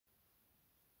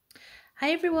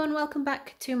Hi everyone, welcome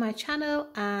back to my channel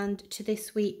and to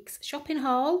this week's shopping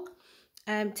haul.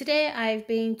 Today I've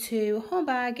been to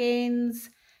Homebargains,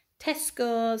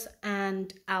 Tesco's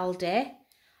and Aldi.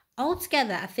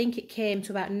 Altogether I think it came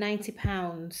to about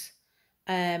 £90.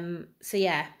 So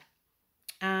yeah,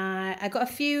 I got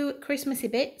a few Christmassy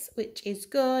bits, which is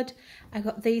good. I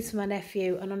got these for my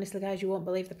nephew, and honestly guys, you won't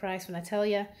believe the price when I tell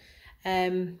you.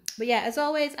 But yeah, as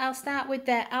always, I'll start with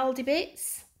the Aldi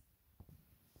bits.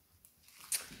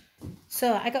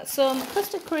 So I got some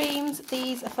custard creams.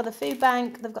 These are for the food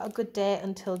bank. They've got a good date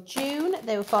until June.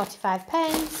 They were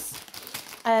 45p.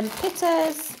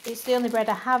 Pitters, it's the only bread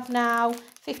I have now.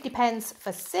 50p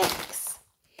for 6.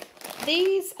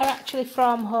 These are actually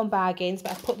from Homebargains,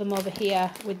 but I put them over here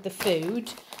with the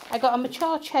food. I got a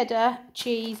mature cheddar,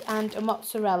 cheese and a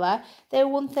mozzarella. They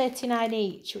were £1.39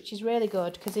 each, which is really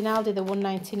good because in Aldi they're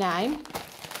 £1.99.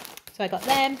 So I got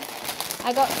them.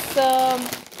 I got some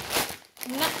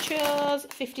nachos,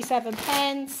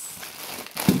 57p,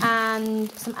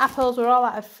 and some apples. We're all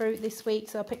out of fruit this week,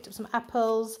 so I picked up some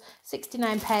apples,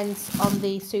 69p on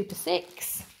the Super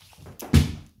 6.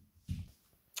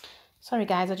 Sorry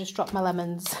guys, I just dropped my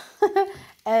lemons.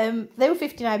 They were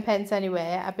 59p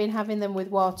anyway. I've been having them with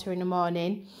water in the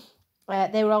morning.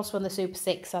 They were also on the Super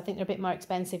 6, so I think they're a bit more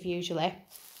expensive usually.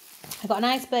 I got an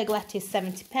iceberg lettuce,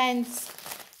 70p,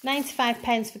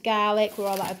 95p for garlic. We're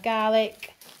all out of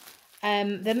garlic.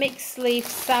 The mixed leaf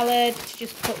salad to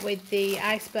just put with the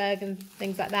iceberg and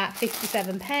things like that,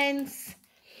 57p.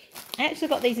 I actually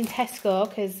got these in Tesco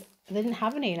because they didn't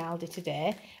have any in Aldi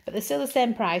today, but they're still the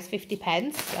same price,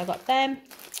 50p. So I got them.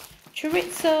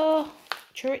 Chorizo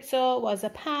was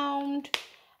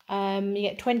 £1. You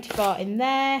get 24 in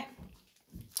there.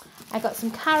 I got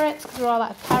some carrots because we're all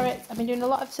out of carrots. I've been doing a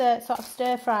lot of sort of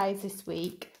stir fries this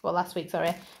week. Well, last week,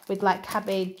 sorry, with like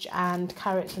cabbage and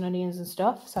carrots and onions and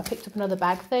stuff. So I picked up another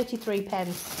bag,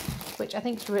 33p, which I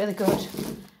think is really good.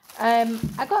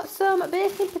 I got some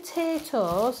baking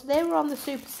potatoes. They were on the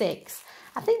Super 6.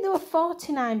 I think they were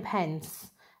 49p.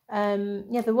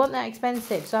 Yeah, they weren't that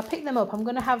expensive. So I picked them up. I'm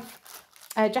going to have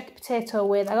a jacket potato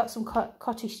with, I got some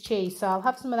cottage cheese. So I'll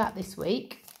have some of that this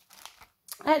week.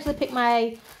 I actually picked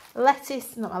my my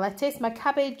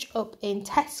cabbage up in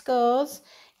Tesco's.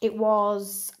 It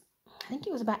was, I think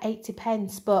it was about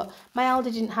 80p, but my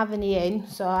Aldi didn't have any in,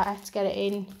 so I had to get it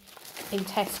in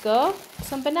Tesco.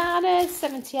 Some bananas,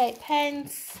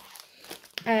 78p.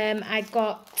 I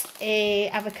got a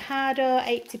avocado,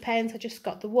 80p. I just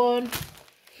got the one.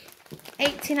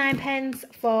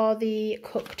 89p for the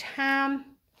cooked ham.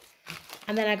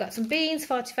 And then I got some beans,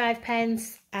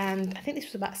 45p, and I think this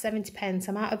was about 70p.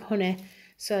 I'm out of honey.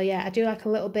 So yeah, I do like a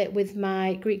little bit with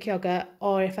my Greek yogurt,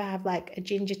 or if I have like a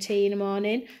ginger tea in the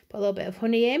morning, put a little bit of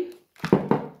honey in.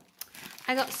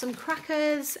 I got some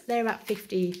crackers. They're about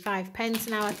 55p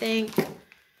now, I think.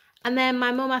 And then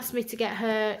my mum asked me to get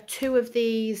her 2 of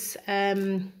these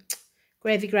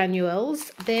gravy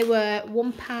granules. They were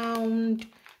 £1, I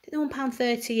think they're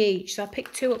 £1.30 each. So I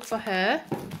picked 2 up for her.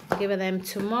 I'll give her them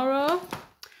tomorrow.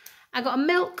 I got a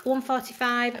milk, £1.45.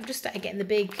 I've just started getting the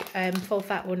big full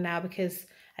fat one now because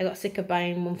I got sick of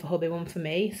buying one for hubby, one for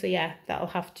me. So yeah, that'll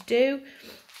have to do.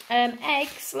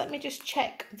 Eggs, let me just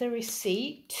check the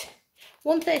receipt.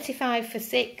 £1.35 for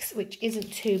 6, which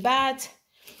isn't too bad.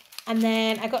 And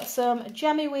then I got some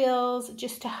jammy wheels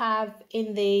just to have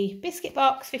in the biscuit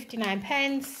box,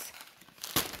 59p.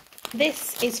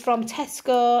 This is from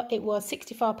Tesco. It was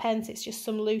 64p. It's just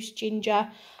some loose ginger.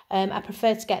 I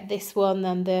prefer to get this one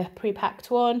than the pre-packed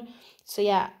one. So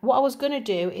yeah, what I was going to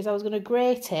do is I was going to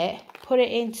grate it, put it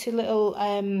into little,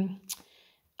 in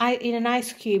an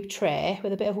ice cube tray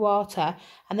with a bit of water.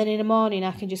 And then in the morning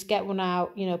I can just get one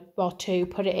out, you know, or 2,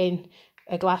 put it in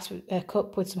a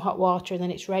cup with some hot water, and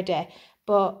then it's ready.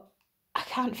 But I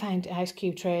can't find ice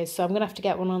cube trays, so I'm going to have to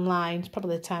get one online. It's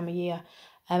probably the time of year.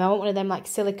 I want one of them like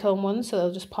silicone ones, so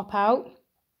they'll just pop out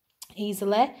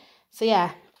easily. So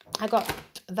yeah, I got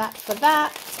that for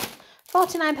that.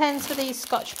 49p for these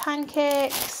Scotch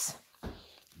pancakes.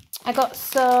 I got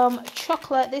some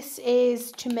chocolate. This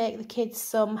is to make the kids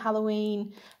some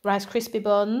Halloween Rice Krispie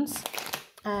buns.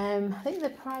 I think the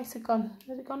price had gone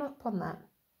up on that?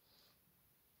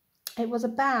 It was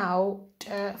about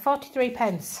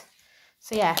 43p.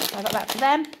 So yeah, I got that for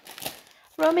them.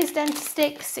 Romy's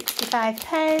Dentastic,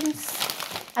 65p.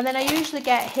 And then I usually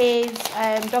get his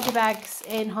doggy bags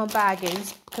in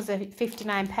Homebargains because they're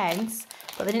 59p,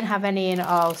 but they didn't have any in at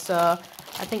all. So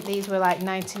I think these were like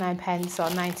 99p or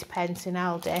 90p in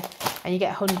Aldi, and you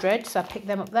get 100. So I picked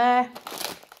them up there.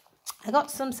 I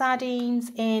got some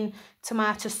sardines in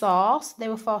tomato sauce. They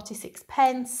were 46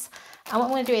 pence. And what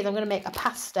I'm going to do is I'm going to make a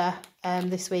pasta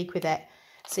this week with it.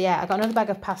 So yeah, I got another bag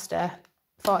of pasta,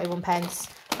 41 pence.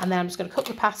 And then I'm just going to cook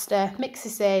the pasta, mix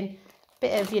this in,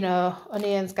 bit of, you know,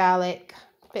 onions, garlic,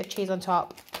 bit of cheese on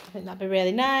top. I think that'd be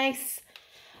really nice.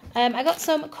 I got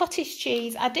some cottage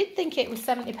cheese. I did think it was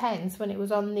 70 pence when it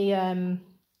was on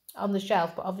the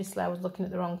shelf, but obviously I was looking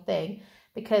at the wrong thing,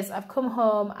 because I've come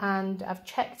home and I've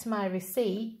checked my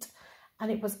receipt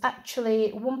and it was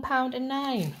actually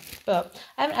 £1.09. But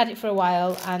I haven't had it for a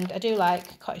while and I do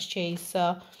like cottage cheese,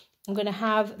 so I'm going to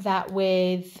have that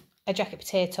with a jacket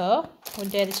potato one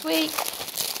day this week.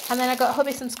 And then I got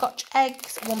hubby some Scotch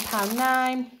eggs,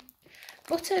 £1.09.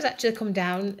 Butter has actually come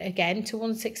down again to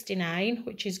 1.69,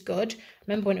 which is good.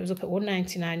 Remember when it was up at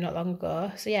 1.99 not long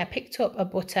ago. So yeah, I picked up a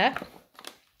butter.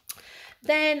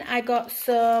 Then I got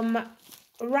some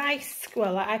rice,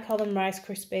 well, I call them Rice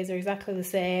Krispies, they're exactly the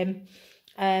same.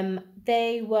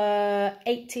 They were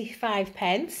 85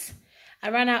 pence.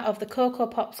 I ran out of the Cocoa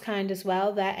Pops kind as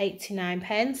well, they're 89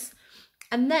 pence.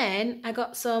 And then I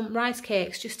got some rice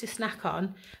cakes just to snack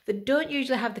on. They don't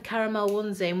usually have the caramel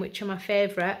ones in, which are my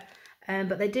favourite,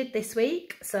 but they did this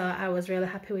week, so I was really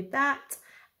happy with that.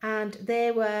 And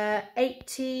they were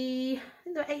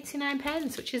 89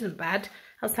 pence, which isn't bad.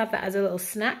 I'll just have that as a little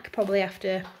snack, probably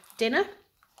after dinner.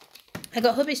 I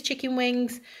got hubby's chicken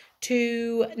wings,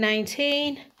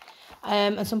 $2.19,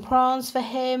 and some prawns for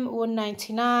him,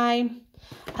 $1.99.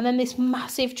 And then this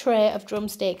massive tray of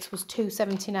drumsticks was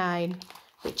 $2.79,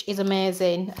 which is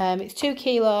amazing. It's 2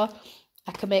 kilo.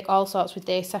 I can make all sorts with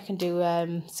this. I can do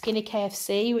skinny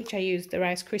KFC, which I use the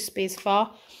Rice Krispies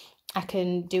for. I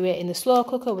can do it in the slow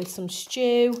cooker with some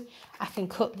stew. I can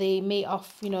cut the meat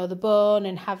off, you know, the bone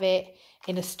and have it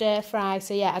in a stir fry.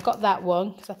 So yeah, I got that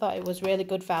one because I thought it was really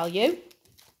good value.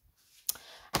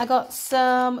 I got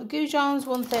some goujons,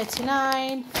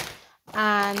 $1.39,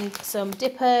 and some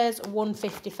dippers,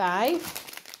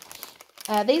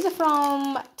 $1.55. These are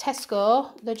from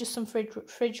Tesco. They're just some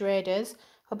fridge raiders.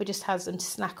 Hubby just has them to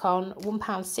snack on.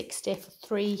 £1.60 for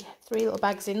three little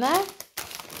bags in there.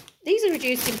 These are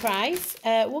reduced in price.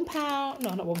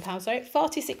 £1,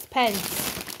 46 pence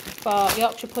for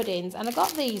Yorkshire puddings. And I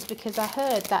got these because I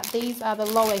heard that these are the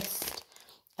lowest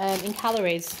in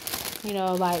calories, you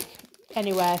know, like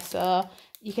anywhere. So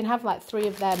you can have like 3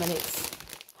 of them and it's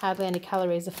hardly any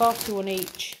calories. They're 41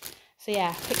 each. So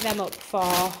yeah, pick them up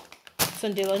for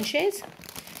Sunday lunches.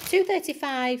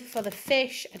 £2.35 for the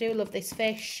fish. I do love this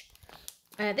fish.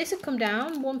 This have come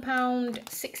down,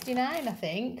 £1.69, I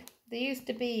think. They used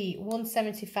to be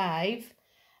 £1.75.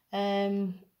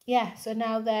 Yeah, so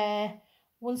now they're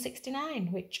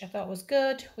 £1.69, which I thought was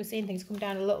good. We're seeing things come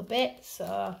down a little bit,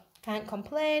 so can't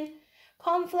complain.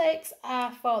 Cornflakes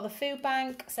are for the food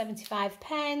bank, 75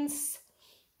 pence.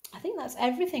 I think that's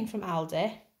everything from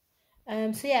Aldi.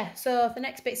 So yeah, so the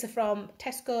next bits are from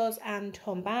Tesco's and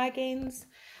Homebargains.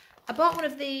 I bought one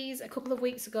of these a couple of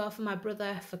weeks ago for my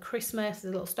brother for Christmas as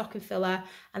a little stocking filler.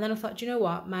 And then I thought, do you know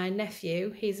what? My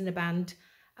nephew, he's in a band.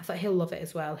 I thought he'll love it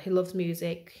as well. He loves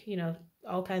music, you know,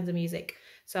 all kinds of music.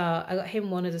 So I got him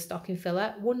one as a stocking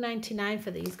filler. £1.99 for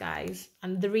these guys.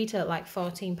 And the retail at like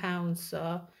 £14.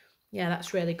 So yeah,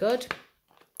 that's really good.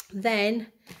 Then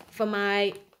for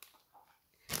my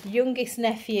youngest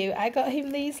nephew, I got him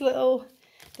these little,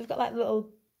 they've got like little,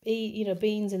 you know,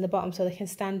 beans in the bottom so they can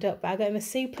stand up. But I got him a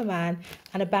Superman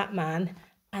and a Batman,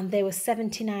 and they were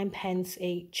 79 pence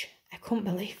each. I couldn't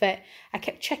believe it. I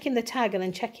kept checking the tag and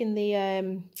then checking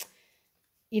the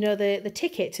you know, the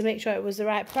ticket to make sure it was the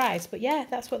right price. But yeah,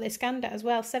 that's what they scanned at as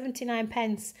well, 79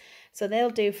 pence. So they'll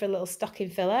do for a little stocking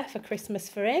filler for Christmas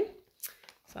for him.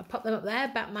 So I'll pop them up there,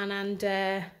 Batman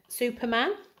and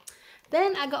Superman.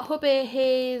 Then I got hubby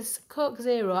his Coke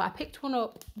Zero. I picked one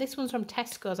up. This one's from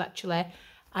Tesco's actually.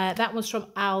 That one's from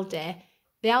Aldi.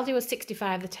 The Aldi was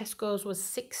 65, the Tesco's was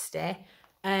 60.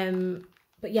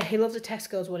 But yeah, he loves the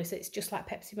Tesco's one. It's just like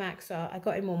Pepsi Max. So I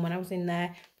got him one when I was in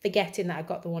there, forgetting that I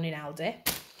got the one in Aldi.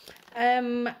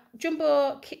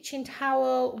 Jumbo kitchen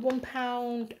towel, £1.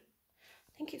 I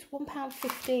think it's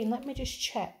 £1.15. Let me just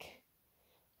check.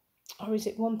 Or is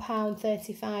it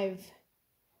 £1.35?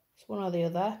 It's one or the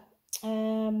other.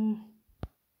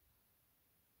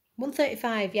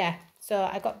 £1.35, yeah. So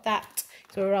I got that.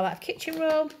 So we're all out of kitchen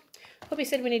roll. Hubby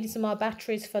said we needed some more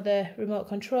batteries for the remote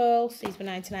controls. These were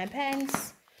 99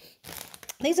 pence.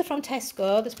 These are from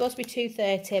Tesco. They're supposed to be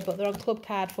 £2.30, but they're on club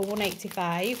card for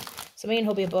 £1.85. So me and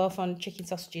hubby are both on chicken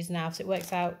sausages now, so it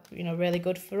works out, you know, really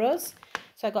good for us.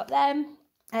 So I got them.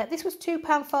 This was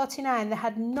 £2.49. They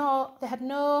had no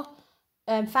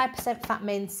 5% fat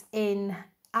mince in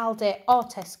Aldi or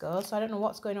Tesco, so I don't know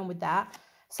what's going on with that.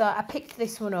 So I picked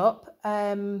this one up.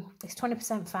 It's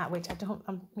 20% fat, which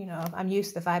I'm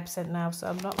used to the 5% now, so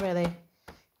I'm not really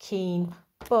keen.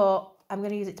 But I'm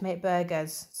going to use it to make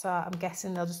burgers, so I'm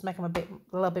guessing they'll just make them a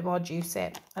little bit more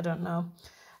juicy. I don't know.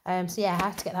 So yeah, I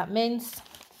had to get that minced.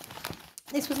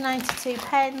 This was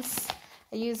 92p.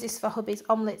 I use this for hubby's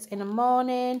omelettes in the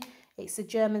morning. It's the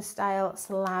German style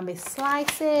salami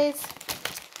slices.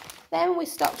 Then we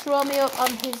stocked Romy up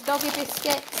on his doggy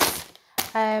biscuits,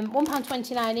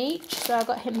 £1.29 each. So I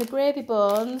got him the gravy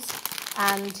bones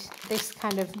and this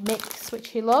kind of mix, which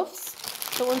he loves.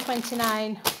 So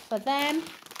 £1.29 for them.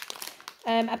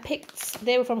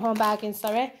 They were from Homebargains,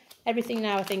 sorry. Everything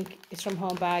now I think is from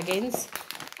Homebargains.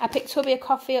 I picked hubby a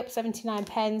coffee up,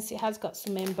 79p. It has got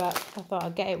some in, but I thought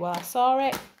I'd get it while I saw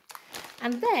it.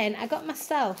 And then I got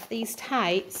myself these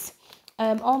tights.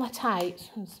 All my tights,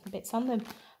 there's bits on them,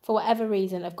 for whatever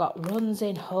reason, have got runs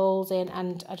in, holes in,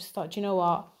 and I just thought, do you know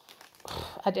what?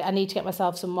 I need to get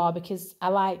myself some more because I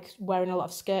like wearing a lot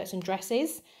of skirts and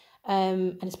dresses,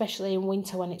 and especially in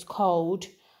winter when it's cold.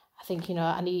 I think, you know,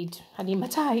 I need my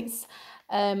tights.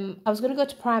 I was going to go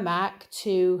to Primark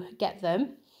to get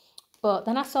them, but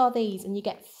then I saw these, and you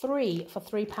get 3 for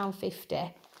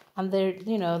 £3.50, and they're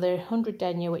 100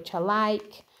 denier, which I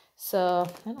like. So I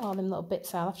don't know, all them little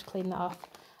bits, I'll have to clean that off.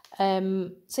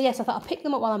 So yes, I thought I'll pick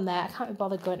them up while I'm there. I can't be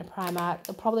bothered going to Primark.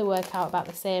 They'll probably work out about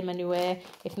the same anyway,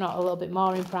 if not a little bit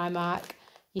more in Primark.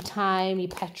 Your time, your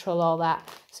petrol, all that.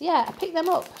 So yeah, I picked them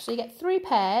up. So you get 3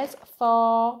 pairs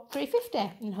for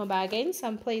 £3.50 in Homebargains. So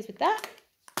I'm pleased with that.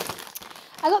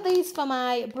 I got these for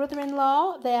my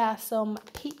brother-in-law. They are some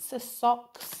pizza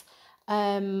socks.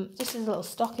 This is a little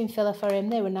stocking filler for him.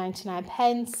 They were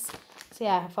 99p. So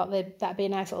yeah, I thought that'd be a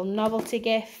nice little novelty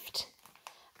gift.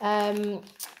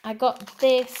 I got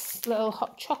this little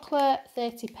hot chocolate,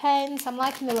 30p. I'm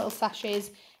liking the little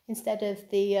sachets instead of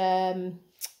the,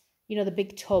 the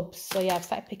big tubs. So yeah, I've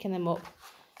started picking them up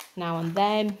now and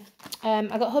then.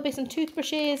 I got hubby some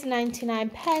toothbrushes,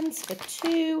 99p for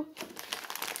 2.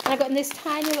 And I got in this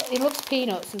tiny, he loves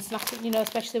peanuts and snacking,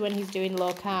 especially when he's doing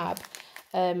low carb.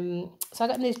 So I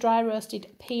got in these dry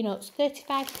roasted peanuts,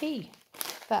 35p,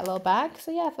 that little bag. So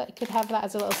yeah, I thought you could have that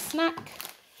as a little snack.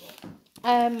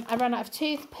 I ran out of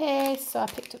toothpaste, so I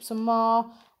picked up some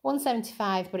more.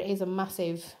 £1.75, but it is a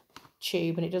massive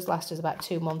tube and it does last us about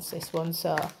 2 months, this one.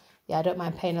 So yeah, I don't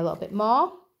mind paying a little bit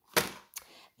more.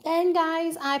 Then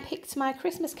guys, I picked my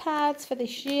Christmas cards for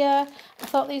this year. I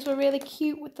thought these were really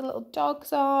cute with the little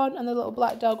dogs on, and the little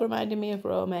black dog reminded me of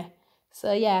Romy.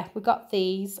 So yeah, we got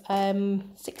these,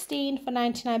 16 for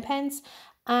 99p,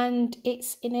 and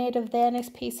it's in aid of the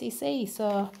NSPCC,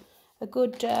 so a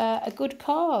good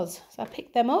cause. So I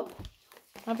picked them up.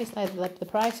 Obviously the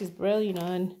price is brilliant,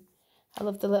 and I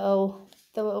love the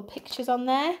little pictures on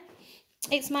there.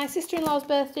 It's my sister-in-law's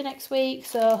birthday next week,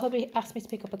 so hubby asked me to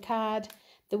pick up a card.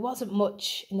 There wasn't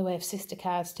much in the way of sister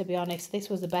cards, to be honest. This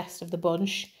was the best of the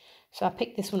bunch. So I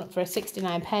picked this one up for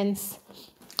 69p.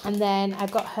 And then I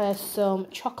got her some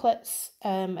chocolates,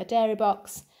 a dairy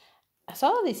box. I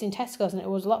saw this in Tesco's and it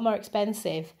was a lot more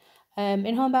expensive. In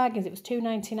Homebargains it was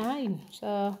 £2.99.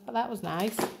 So but that was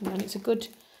nice. And it's a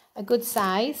good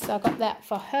size. So I got that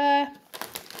for her.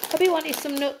 Hubby wanted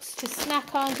some nuts to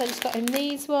snack on, so I just got him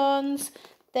these ones.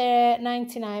 They're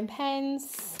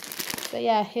 99p. So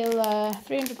yeah, he'll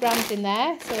 300 grams in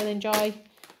there, so he'll enjoy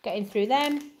getting through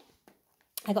them.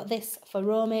 I got this for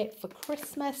Romy for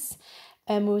Christmas.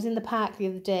 We was in the park the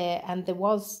other day, and there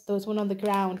was one on the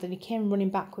ground, and he came running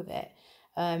back with it,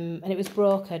 and it was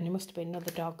broken. It must have been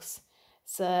another dog's.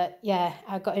 So yeah,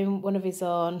 I got him one of his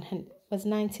own, and it was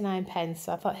 99p.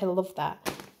 So I thought he'll love that.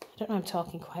 I don't know, I'm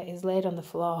talking quiet. He's laid on the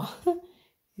floor.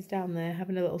 He's down there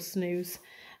having a little snooze.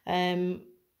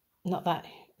 Not that.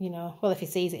 Well, if he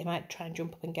sees it, he might try and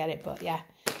jump up and get it. But yeah,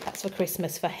 that's for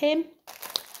Christmas for him.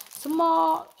 Some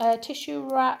more tissue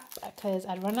wrap because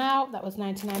I'd run out. That was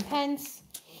 99p.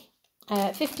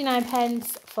 59p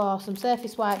for some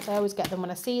surface wipes. I always get them when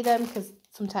I see them because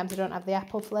sometimes they don't have the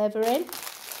apple flavour in.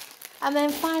 And then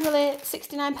finally,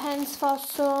 69p for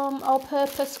some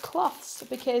all-purpose cloths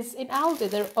because in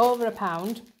Aldi they're over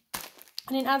 £1.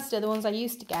 And in Asda, the ones I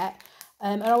used to get,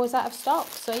 are always out of stock.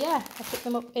 So yeah, I picked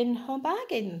them up in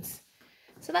Homebargains.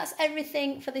 So that's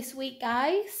everything for this week,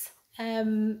 guys.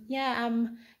 Yeah,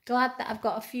 I'm glad that I've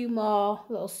got a few more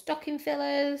little stocking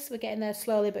fillers. We're getting there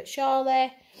slowly but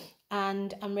surely.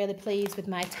 And I'm really pleased with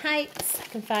my tights. I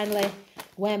can finally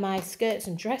wear my skirts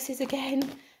and dresses again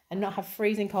and not have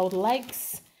freezing cold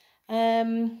legs.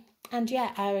 And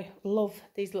yeah, I love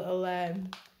these little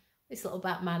this little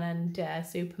Batman and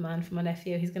Superman for my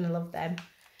nephew. He's going to love them.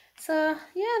 So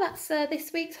yeah, that's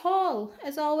this week's haul.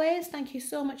 As always, thank you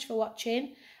so much for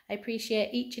watching. I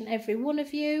appreciate each and every one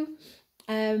of you.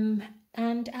 And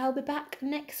I'll be back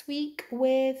next week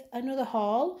with another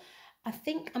haul. I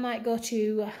think I might go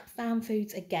to Farm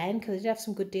Foods again because I did have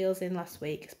some good deals in last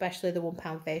week, especially the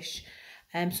 £1 fish.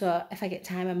 So if I get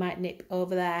time, I might nip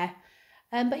over there.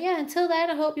 But yeah, until then,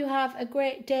 I hope you have a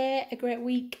great day, a great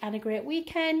week, and a great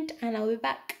weekend. And I'll be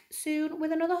back soon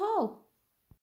with another haul.